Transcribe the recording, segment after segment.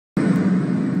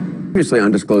Previously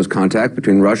undisclosed contact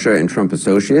between Russia and Trump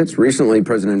associates. Recently,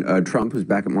 President Trump, who's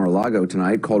back at Mar-a-Lago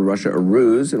tonight, called Russia a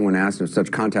ruse, and when asked if such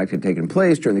contact had taken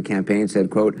place during the campaign, said,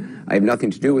 quote, "I have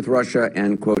nothing to do with Russia,"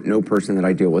 and, quote, "no person that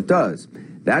I deal with does."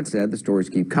 That said, the stories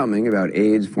keep coming about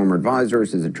aides, former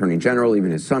advisors, his attorney general,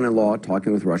 even his son-in-law,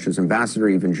 talking with Russia's ambassador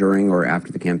even during or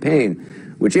after the campaign,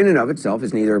 which in and of itself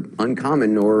is neither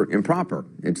uncommon nor improper.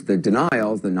 It's the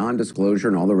denials, the non-disclosure,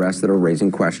 and all the rest that are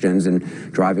raising questions and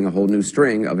driving a whole new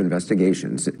string of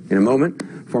investigations. In a moment,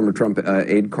 former Trump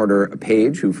aide Carter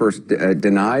Page, who first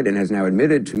denied and has now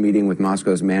admitted to meeting with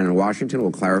Moscow's man in Washington,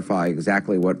 will clarify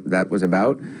exactly what that was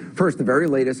about. First, the very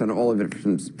latest on all of it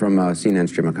from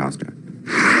CNN's Jim Acosta.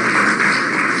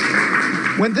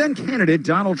 When then-candidate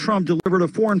Donald Trump delivered a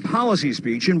foreign policy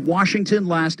speech in Washington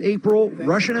last April,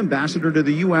 Russian ambassador to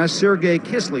the U.S. Sergey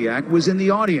Kislyak was in the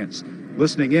audience,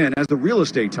 listening in as the real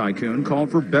estate tycoon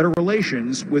called for better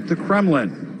relations with the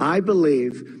Kremlin. I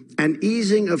believe an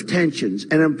easing of tensions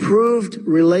and improved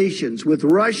relations with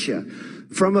Russia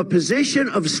from a position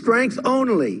of strength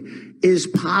only is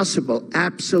possible,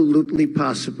 absolutely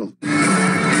possible.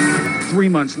 3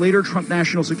 months later, Trump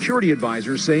national security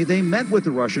advisors say they met with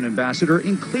the Russian ambassador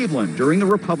in Cleveland during the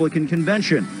Republican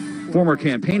convention. Former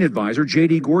campaign advisor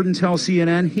J.D. Gordon tells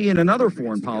CNN he and another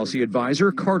foreign policy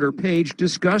advisor, Carter Page,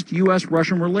 discussed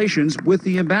U.S.-Russian relations with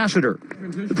the ambassador.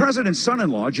 The president's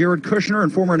son-in-law, Jared Kushner,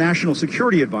 and former national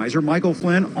security advisor Michael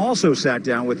Flynn also sat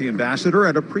down with the ambassador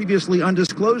at a previously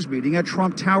undisclosed meeting at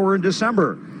Trump Tower in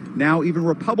December. Now even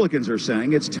Republicans are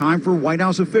saying it's time for White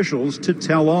House officials to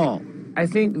tell all. I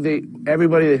think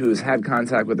everybody who's had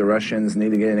contact with the Russians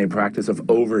need to get in a practice of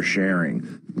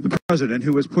oversharing. The president,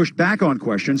 who has pushed back on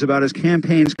questions about his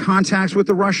campaign's contacts with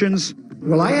the Russians,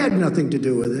 well, I had nothing to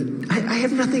do with it. I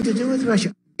have nothing to do with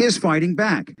Russia. Is fighting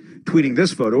back, tweeting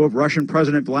this photo of Russian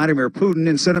President Vladimir Putin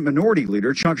and Senate Minority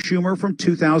Leader Chuck Schumer from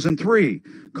 2003,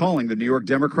 calling the New York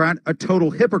Democrat a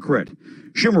total hypocrite.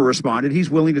 Schumer responded he's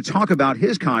willing to talk about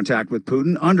his contact with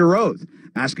Putin under oath,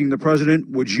 asking the president,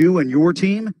 would you and your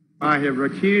team? I have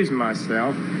recused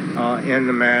myself in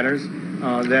the matters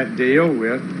that deal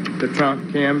with the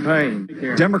Trump campaign.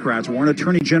 Democrats warn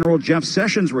Attorney General Jeff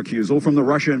Sessions' recusal from the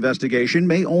Russia investigation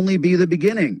may only be the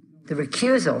beginning. The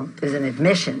recusal is an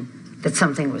admission that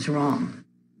something was wrong.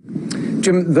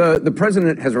 Jim, the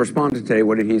president has responded today.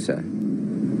 What did he say?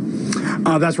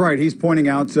 That's right. He's pointing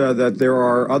out that there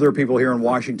are other people here in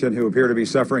Washington who appear to be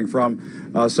suffering from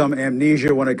some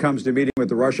amnesia when it comes to meeting with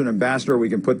the Russian ambassador. We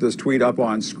can put this tweet up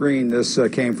on screen. This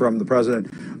came from the president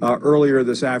earlier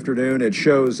this afternoon. It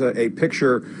shows a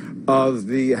picture of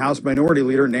the House Minority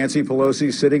Leader, Nancy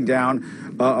Pelosi, sitting down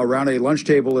around a lunch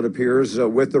table, it appears,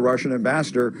 with the Russian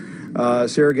ambassador,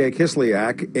 Sergey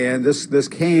Kislyak. And this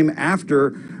came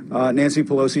after Nancy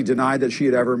Pelosi denied that she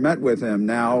had ever met with him.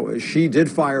 Now, she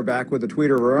did fire back with a tweet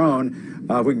of her own.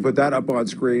 If we can put that up on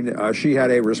screen, she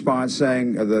had a response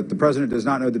saying that the president does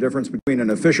not know the difference between an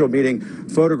official meeting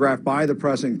photographed by the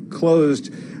press and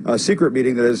closed secret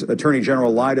meeting that his attorney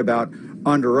general lied about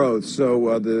under oath.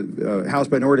 So the House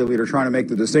Minority Leader trying to make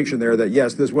the distinction there that,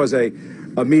 yes, this was a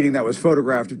meeting that was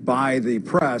photographed by the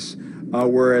press,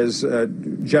 whereas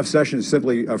Jeff Sessions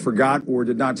simply forgot or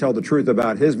did not tell the truth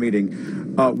about his meeting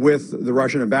with the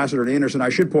Russian ambassador. And Anderson, I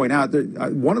should point out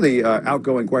that one of the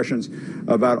outgoing questions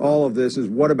about all of this is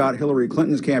what about Hillary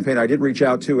Clinton's campaign? I did reach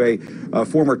out to a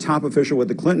former top official with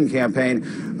the Clinton campaign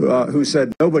who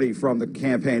said nobody from the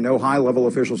campaign, no high-level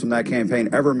officials from that campaign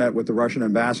ever met with the Russian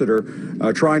ambassador,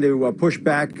 trying to push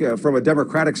back from a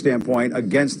Democratic standpoint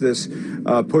against this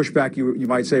pushback, you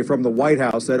might say, from the White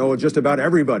House that, oh, just about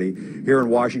everybody here in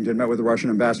Washington met with the Russian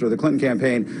ambassador. The Clinton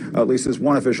campaign, at least this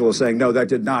one official is saying, no, that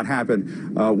did not happen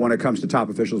when it comes to top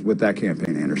officials with that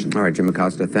campaign, Anderson. All right, Jim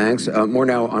Acosta, thanks. More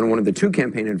now on one of the two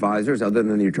campaign advisors, other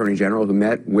than the Attorney General, who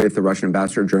met with the Russian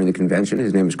ambassador during the convention.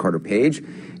 His name is Carter Page.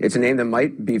 It's a name that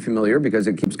might be familiar because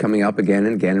it keeps coming up again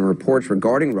and again in reports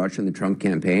regarding Russia and the Trump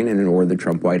campaign and or the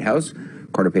Trump White House.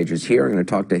 Carter Page is here. I'm going to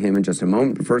talk to him in just a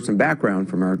moment, but first some background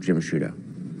from our Jim Sciutto.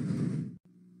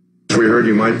 We heard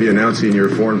you might be announcing your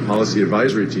foreign policy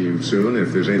advisory team soon.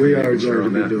 If there's anything you can share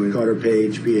on that. We are going to be doing Carter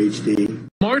Page, PhD.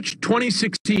 March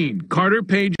 2016, Carter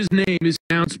Page's name is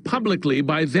announced publicly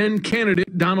by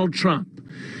then-candidate Donald Trump.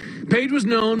 Page was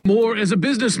known more as a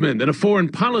businessman than a foreign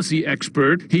policy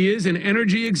expert. He is an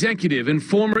energy executive and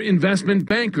former investment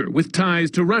banker with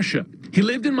ties to Russia. He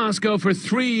lived in Moscow for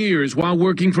 3 years while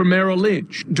working for Merrill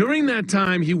Lynch. During that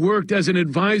time, he worked as an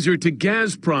advisor to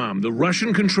Gazprom, the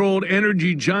Russian-controlled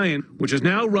energy giant, which is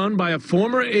now run by a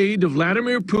former aide to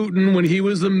Vladimir Putin when he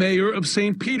was the mayor of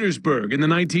St. Petersburg in the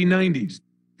 1990s.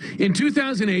 In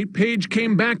 2008, Page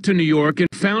came back to New York and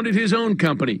founded his own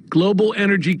company, Global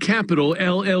Energy Capital,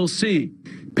 LLC.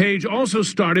 Page also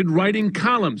started writing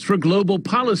columns for Global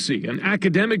Policy, an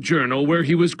academic journal where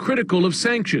he was critical of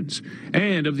sanctions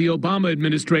and of the Obama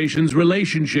administration's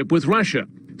relationship with Russia.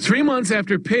 3 months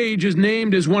after Page is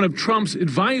named as one of Trump's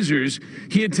advisors,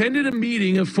 he attended a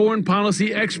meeting of foreign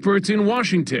policy experts in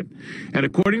Washington. And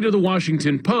according to the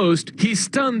Washington Post, he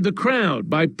stunned the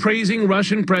crowd by praising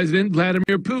Russian President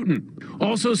Vladimir Putin,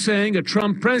 also saying a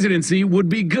Trump presidency would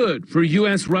be good for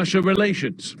U.S.-Russia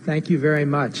relations. Thank you very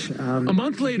much. A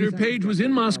month later, Page was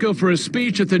in Moscow for a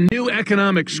speech at the New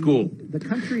Economics School.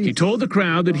 He told the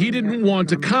crowd that he didn't want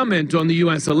to comment on the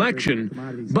U.S.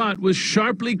 election, but was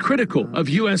sharply critical of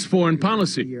U.S. foreign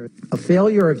policy. A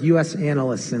failure of U.S.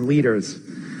 analysts and leaders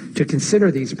to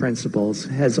consider these principles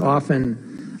has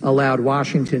often allowed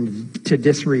Washington to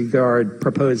disregard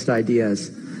proposed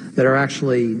ideas that are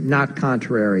actually not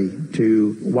contrary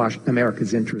to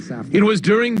America's interests. It was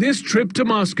during this trip to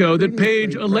Moscow that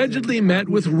Page allegedly met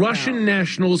with Russian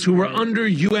nationals who were under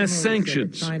U.S.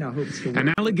 sanctions,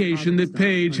 an allegation that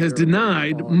Page has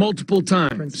denied multiple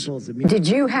times. Did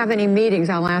you have any meetings,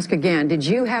 I'll ask again, did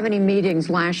you have any meetings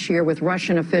last year with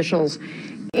Russian officials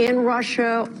in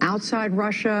Russia, outside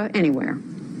Russia, anywhere?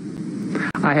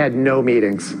 I had no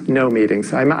meetings, no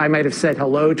meetings. I might have said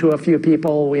hello to a few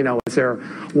people, you know, as they're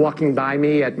walking by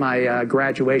me at my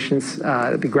graduation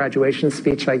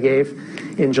speech I gave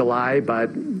in July,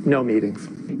 but no meetings.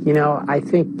 You know, I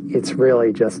think it's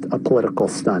really just a political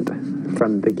stunt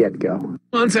from the get-go.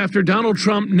 Months after Donald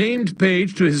Trump named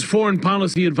Page to his foreign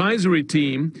policy advisory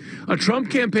team, a Trump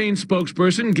campaign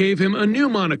spokesperson gave him a new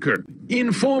moniker,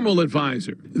 informal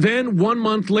advisor. Then 1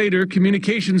 month later,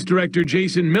 communications director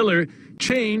Jason Miller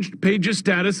changed Page's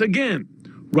status again,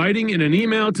 writing in an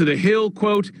email to The Hill,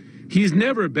 quote, "He's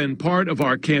never been part of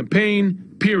our campaign,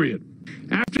 period."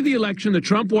 After the election, the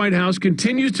Trump White House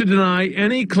continues to deny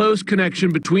any close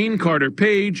connection between Carter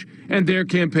Page and their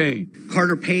campaign.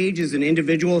 Carter Page is an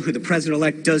individual who the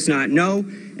president-elect does not know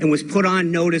and was put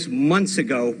on notice months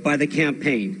ago by the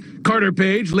campaign. Carter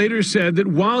Page later said that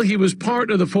while he was part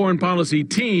of the foreign policy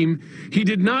team, he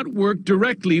did not work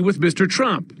directly with Mr.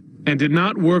 Trump and did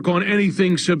not work on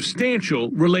anything substantial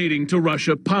relating to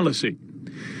Russia policy.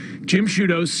 Jim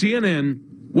Sciutto, CNN,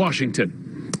 Washington.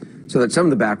 So that's some of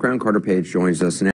the background. Carter Page joins us now.